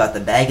see, we've got the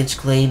baggage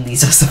claim.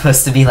 These are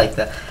supposed to be like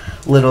the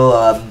little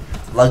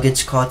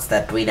luggage carts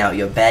that bring out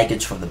your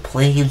baggage from the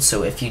plane.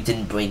 So if you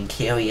didn't bring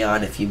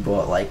carry-on, if you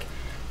brought like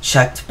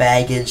checked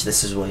baggage,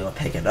 this is where you'll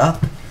pick it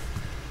up.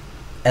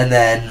 And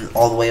then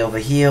all the way over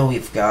here,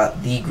 we've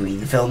got the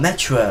Greenville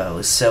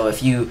Metro. So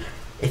if you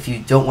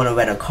don't want to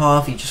rent a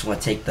car, if you just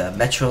want to take the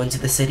metro into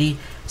the city,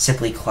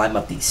 simply climb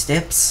up these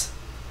steps.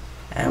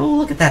 And oh,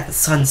 look at that, the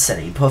sun's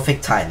setting,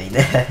 perfect timing.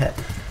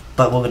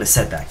 But we're going to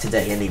set back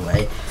today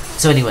anyway.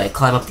 So anyway,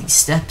 climb up these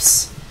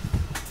steps.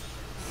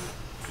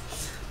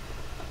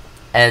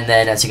 And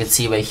then as you can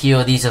see right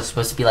here, these are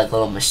supposed to be like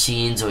little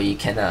machines where you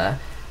can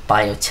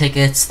buy your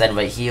tickets. Then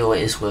right here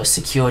is where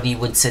security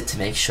would sit to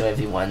make sure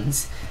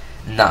everyone's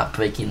not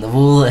breaking the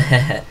rule.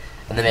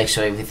 And then make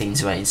sure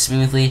everything's running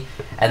smoothly.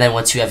 And then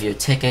once you have your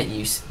ticket,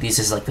 these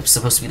is like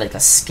supposed to be like a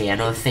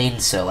scanner thing.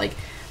 So like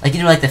you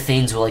know, like the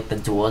things where like the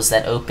doors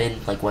that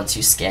open, like once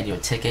you scan your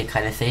ticket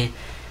kind of thing.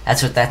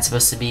 That's what that's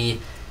supposed to be.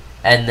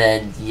 And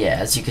then yeah,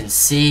 as you can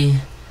see,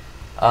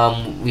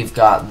 we've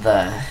got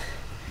the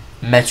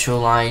metro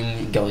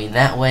line going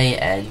that way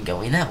and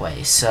going that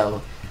way.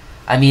 So,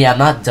 I mean, I'm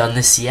not done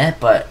this yet,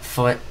 but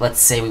for, let's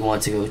say we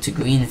want to go to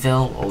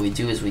Greenville, all we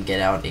do is we get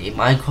out a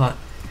minecart,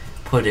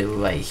 put it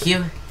right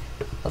here,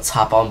 let's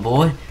hop on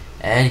board,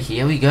 and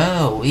here we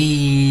go.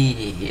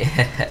 Wee!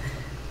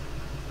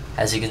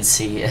 As you can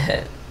see,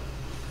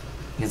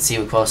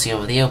 we're crossing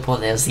over the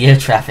airport. There's the air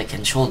traffic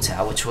control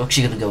tower, which we're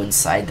actually going to go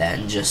inside that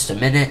in just a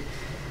minute.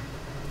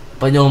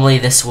 But normally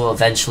this will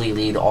eventually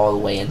lead all the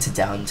way into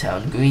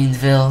downtown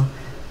Greenville.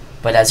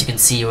 But as you can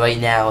see right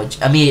now,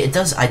 I mean, it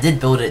does. I did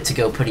build it to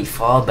go pretty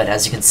far, but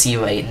as you can see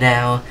right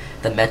now,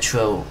 the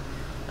metro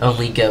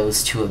only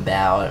goes to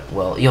about,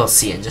 well, you'll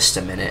see in just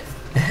a minute.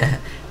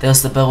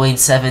 There's the Boeing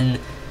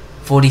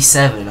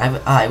 747.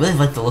 I really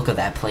like the look of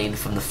that plane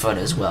from the front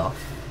as well.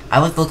 I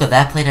like the look of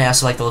that plane. I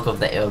also like the look of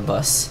the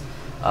Airbus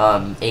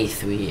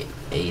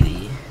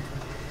A380.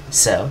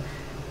 So,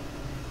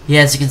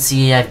 yeah, as you can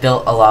see, I've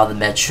built a lot of the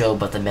metro,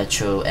 but the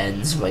metro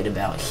ends right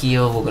about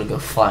here. We're gonna go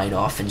flying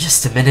off in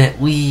just a minute.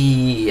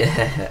 Wee!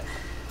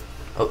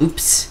 Oh,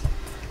 oops.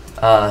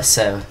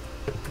 So,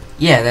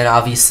 yeah, and then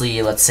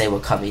obviously, let's say we're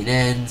coming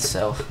in,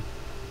 so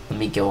let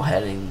me go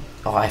ahead and,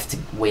 oh, I have to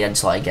wait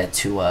until I get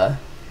to,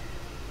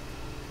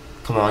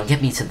 come on,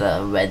 get me to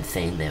the red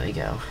thing, there we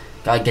go.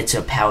 Gotta get to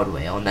a powered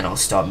rail, and then I'll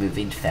start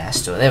moving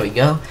faster. There we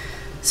go.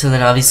 So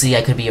then obviously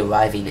I could be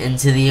arriving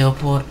into the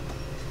airport,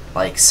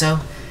 like so.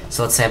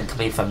 So let's say I'm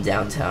coming from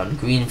downtown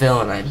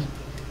Greenville, and I'm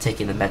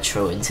taking the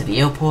metro into the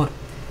airport.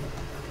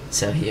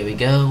 So here we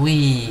go.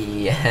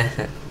 Wee!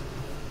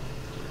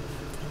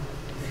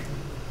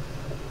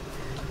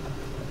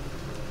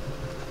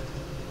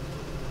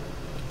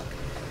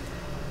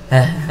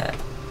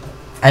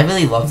 I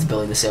really loved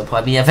building this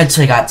airport. I mean,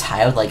 eventually I got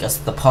tired, like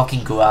the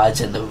parking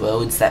garage and the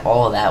roads, that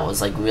all of that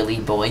was like really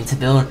boring to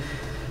build.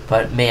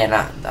 But man,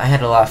 I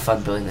had a lot of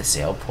fun building this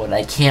airport.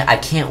 I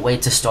can't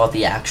wait to start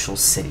the actual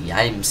city.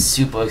 I'm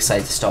super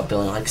excited to start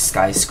building like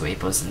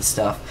skyscrapers and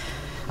stuff.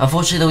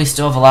 Unfortunately, though, we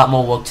still have a lot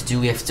more work to do.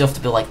 We still have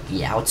to build like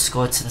the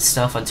outskirts and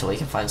stuff until we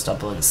can finally start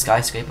building the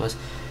skyscrapers.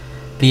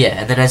 But yeah,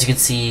 and then as you can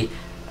see,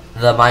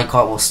 the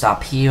minecart will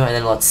stop here, and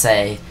then let's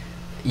say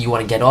you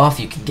want to get off,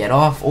 you can get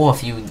off, or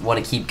if you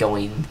want to keep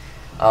going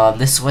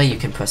this way, you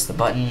can press the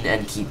button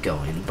and keep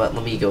going. But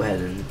let me go ahead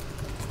and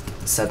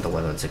set the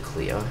weather to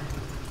clear.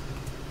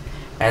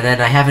 And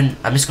then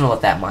I'm just gonna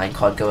let that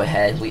minecart go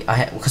ahead.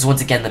 Because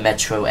once again the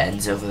metro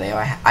ends over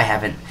there. I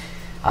haven't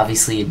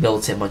obviously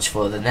built it much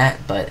further than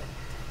that, but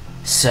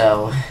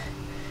so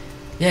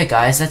yeah,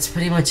 guys, that's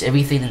pretty much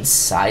everything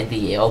inside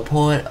the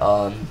airport.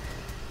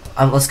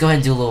 Let's go ahead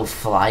and do a little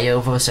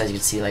flyover. So as you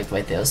can see, like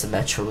right there's the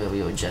metro where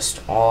we were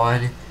just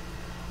on.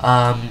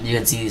 You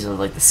can see these are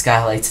like the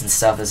skylights and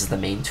stuff. This is the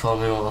main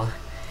terminal.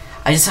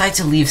 I decided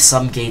to leave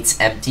some gates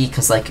empty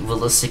because, like,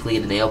 realistically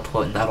in an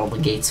airport, not all the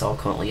gates are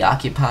currently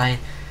occupied.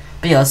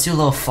 But yeah, let's do a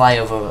little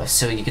flyover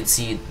so you can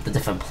see the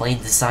different plane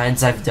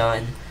designs I've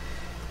done,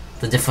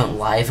 the different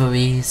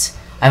liveries.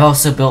 I've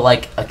also built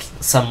like the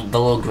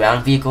little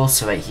ground vehicles.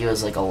 So right here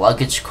is like a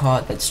luggage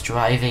cart that's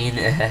driving.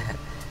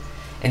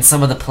 And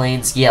some of the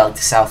planes, yeah, like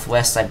the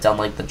Southwest, I've done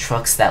like the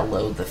trucks that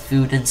load the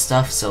food and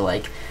stuff. So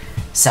like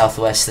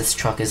Southwest, this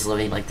truck is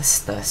loading like the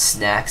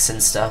snacks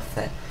and stuff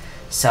that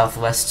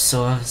Southwest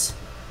serves.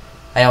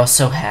 I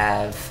also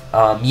have,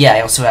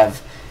 I also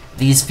have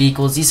these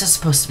vehicles. These are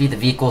supposed to be the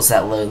vehicles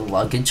that load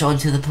luggage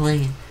onto the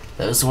plane.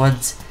 Those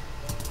ones.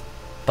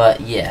 But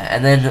yeah,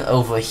 and then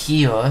over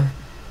here,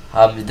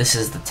 this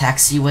is the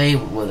taxiway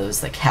where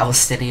there's the cow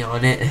sitting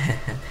on it.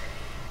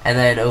 And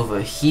then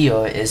over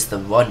here is the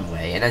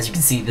runway. And as you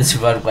can see, this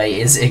runway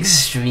is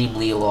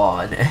extremely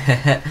long.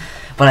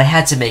 But I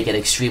had to make it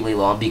extremely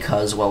long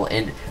because, well,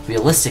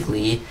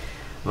 realistically,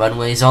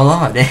 runways are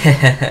long.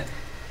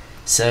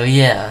 So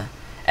yeah,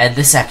 and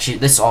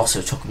this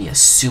also took me a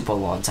super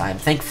long time.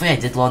 Thankfully, I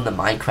did learn the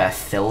Minecraft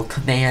fill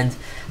command,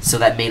 so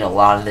that made a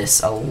lot of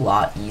this a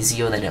lot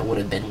easier than it would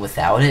have been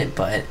without it.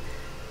 But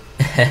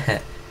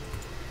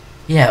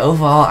yeah,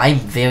 overall, I'm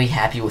very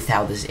happy with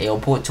how this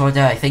airport turned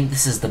out. I think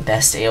this is the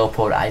best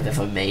airport I've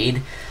ever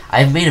made.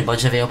 I've made a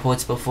bunch of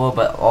airports before,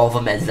 but all of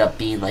them ended up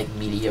being like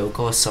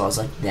mediocre. So I was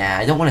like, nah,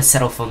 I don't want to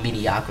settle for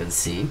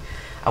mediocrity.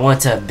 I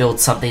wanted to build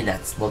something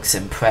that looks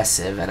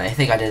impressive, and I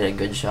think I did a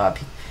good job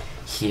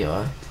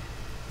here.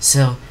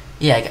 So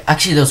yeah,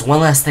 actually there's one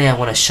last thing I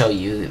want to show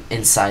you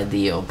inside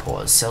the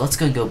airport. So let's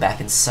go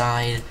back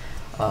inside.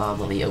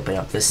 Let me open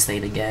up this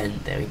thing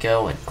again. There we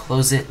go, and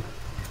close it.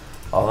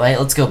 Alright,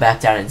 let's go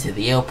back down into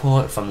the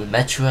airport from the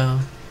metro.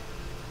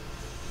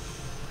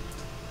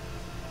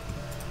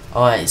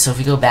 Alright, so if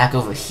we go back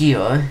over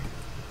here,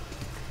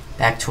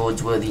 back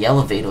towards where the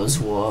elevators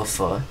were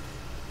for,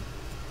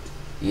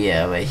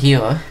 yeah, right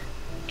here.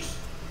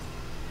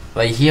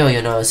 Right here,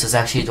 you'll notice there's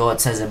actually a door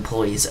that says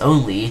employees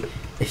only.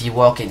 If you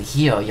walk in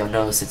here, you'll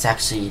notice it's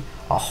actually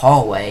a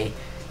hallway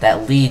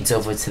that leads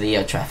over to the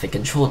air traffic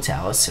control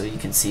tower. So you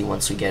can see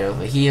once we get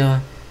over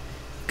here,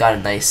 got a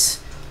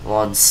nice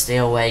long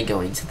stairway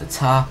going to the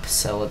top.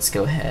 So let's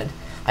go ahead.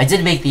 I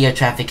did make the air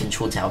traffic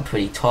control tower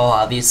pretty tall,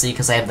 obviously,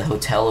 because I have the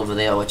hotel over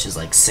there, which is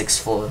like 6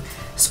 floors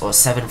or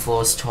 7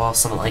 floors tall,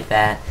 something like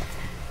that.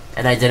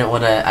 And I didn't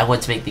want to. I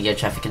wanted to make the air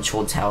traffic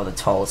control tower the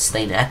tallest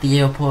thing at the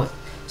airport,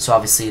 so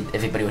obviously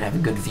everybody would have a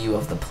good view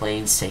of the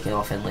planes taking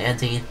off and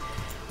landing.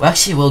 We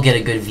actually will get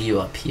a good view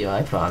up here,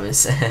 I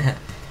promise.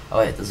 Oh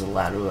wait, there's a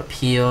ladder up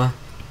here.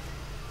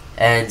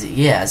 And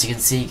yeah, as you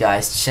can see,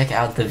 guys, check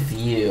out the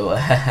view.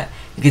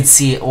 You can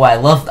see, oh, I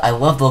love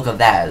the look of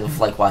that, of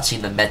like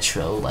watching the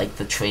metro, like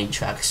the train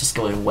tracks just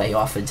going way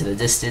off into the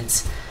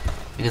distance.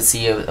 You can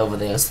see over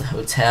there's the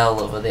hotel,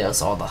 over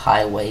there's all the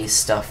highway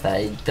stuff that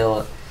I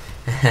built.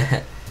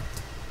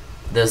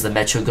 There's the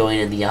metro going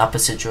in the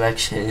opposite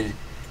direction.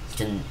 You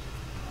can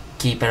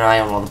keep an eye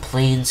on all the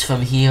planes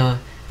from here.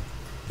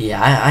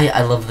 Yeah,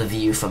 I love the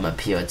view from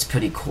up here, it's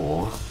pretty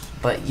cool.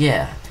 But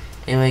yeah,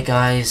 anyway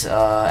guys,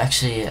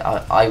 actually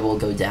I will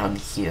go down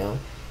here.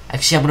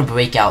 Actually, I'm going to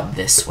break out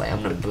this way.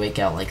 I'm going to break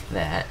out like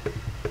that.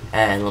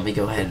 And let me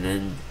go ahead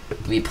and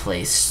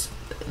replace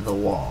the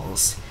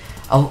walls.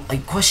 A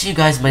question you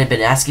guys might have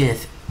been asking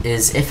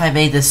is if I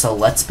made this a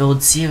Let's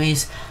Build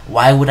series,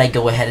 why would I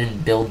go ahead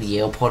and build the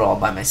airport all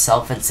by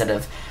myself instead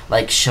of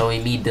like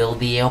showing me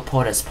build the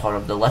airport as part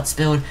of the Let's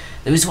Build?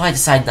 The reason why I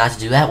decided not to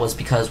do that was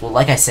because, well,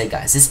 like I said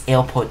guys, this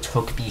airport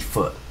took me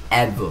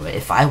forever.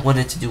 If I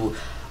wanted to do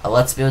a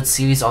Let's Build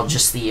series on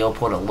just the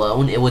airport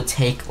alone, it would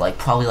take like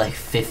probably like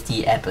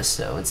 50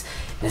 episodes.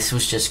 This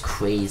was just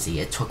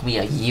crazy. It took me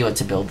a year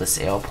to build this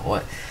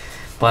airport.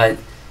 But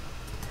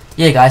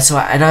yeah guys, so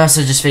I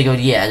also just figured,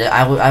 yeah,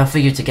 I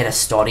figured to get a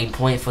starting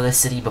point for the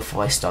city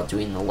before I start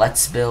doing the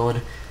Let's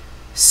Build.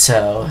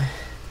 So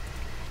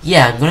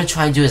yeah, I'm gonna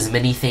try and do as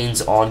many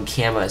things on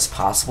camera as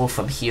possible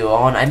from here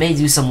on. I may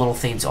do some little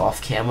things off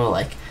camera,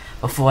 like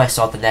before I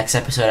start the next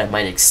episode I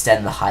might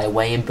extend the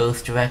highway in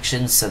both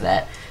directions so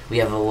that we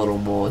have a little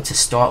more to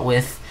start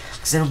with,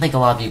 because I don't think a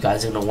lot of you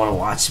guys are going to want to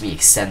watch me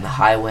extend the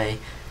highway.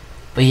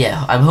 But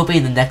yeah, I'm hoping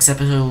in the next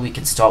episode we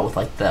can start with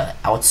like the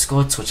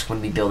outskirts, which I'm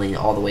going to be building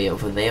all the way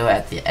over there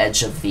at the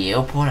edge of the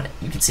airport.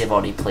 You can see I've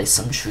already placed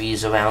some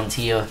trees around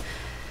here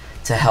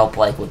to help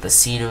like with the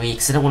scenery,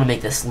 because I don't want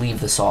to leave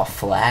this all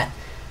flat.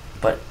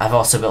 But I've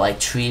also built like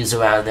trees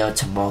around there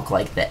to mark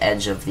like the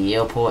edge of the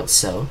airport,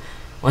 so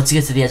once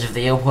you get to the edge of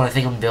the airport, I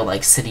think I'm going to build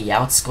like city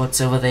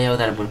outskirts over there,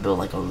 then I'm going to build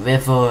like a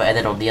river, and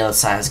then on the other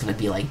side is going to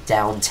be like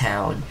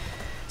downtown.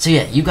 So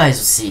yeah, you guys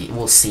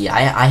will see.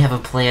 I have a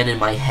plan in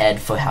my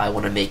head for how I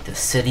want to make the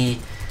city.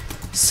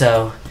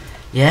 So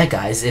yeah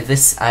guys, if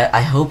this, I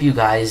hope you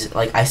guys,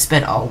 like, I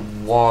spent a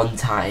long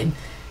time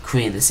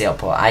creating this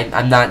airport.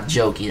 I'm not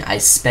joking, I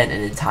spent an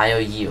entire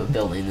year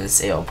building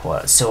this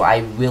airport. So I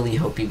really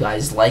hope you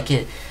guys like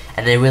it.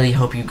 And I really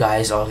hope you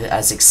guys are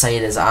as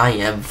excited as I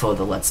am for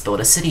the Let's Build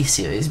a City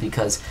series,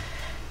 because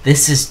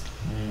this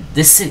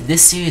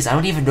series, I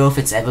don't even know if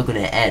it's ever going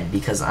to end,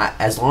 because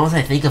as long as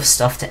I think of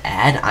stuff to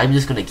add, I'm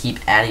just going to keep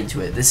adding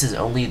to it. This is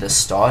only the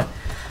start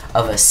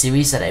of a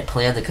series that I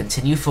plan to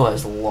continue for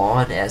as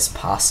long as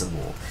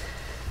possible.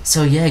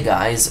 So yeah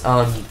guys,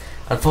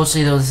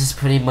 unfortunately though, this is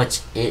pretty much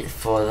it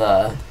for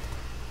the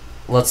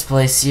Let's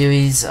Play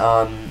series.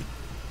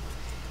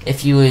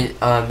 If you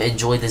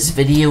enjoyed this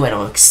video and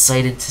are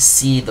excited to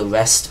see the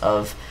rest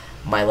of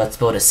my Let's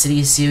Build a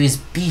City series,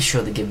 be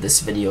sure to give this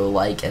video a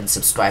like and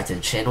subscribe to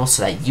the channel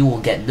so that you will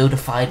get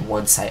notified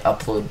once I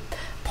upload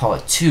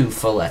part 2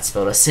 for Let's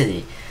Build a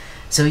City.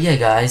 So yeah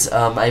guys,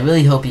 I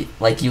really hope you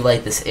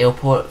like this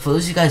airport. For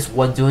those of you guys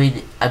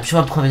wondering, I'm sure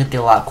I'm probably going to get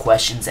a lot of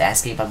questions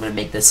asking if I'm going to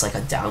make this like a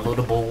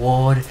downloadable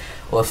world,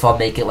 or if I'll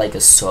make it like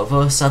a server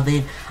or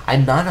something.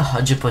 I'm not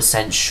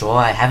 100% sure,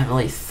 I haven't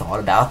really thought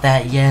about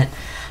that yet.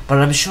 But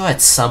I'm sure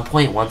at some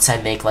point, once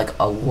I make like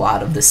a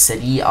lot of the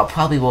city, I'll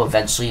probably will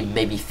eventually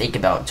maybe think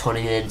about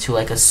turning it into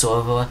like a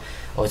server,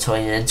 or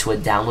turning it into a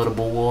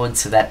downloadable world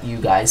so that you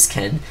guys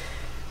can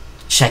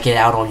check it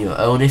out on your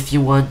own if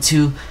you want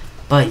to.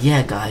 But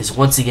yeah guys,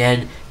 once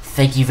again,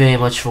 thank you very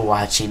much for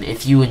watching.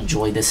 If you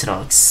enjoyed this and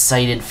are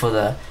excited for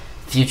the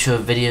future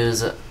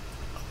videos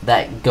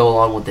that go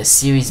along with this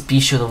series,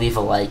 be sure to leave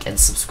a like and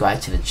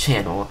subscribe to the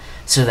channel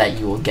so that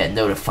you will get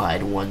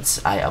notified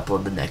once I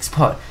upload the next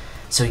part.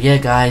 So yeah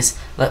guys,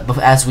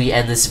 as we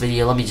end this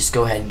video, let me just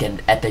go ahead and get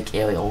an epic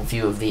aerial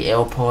view of the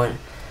airport.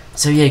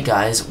 So yeah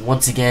guys,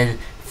 once again,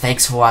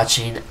 thanks for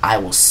watching. I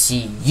will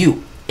see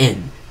you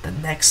in the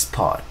next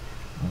part.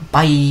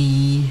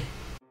 Bye!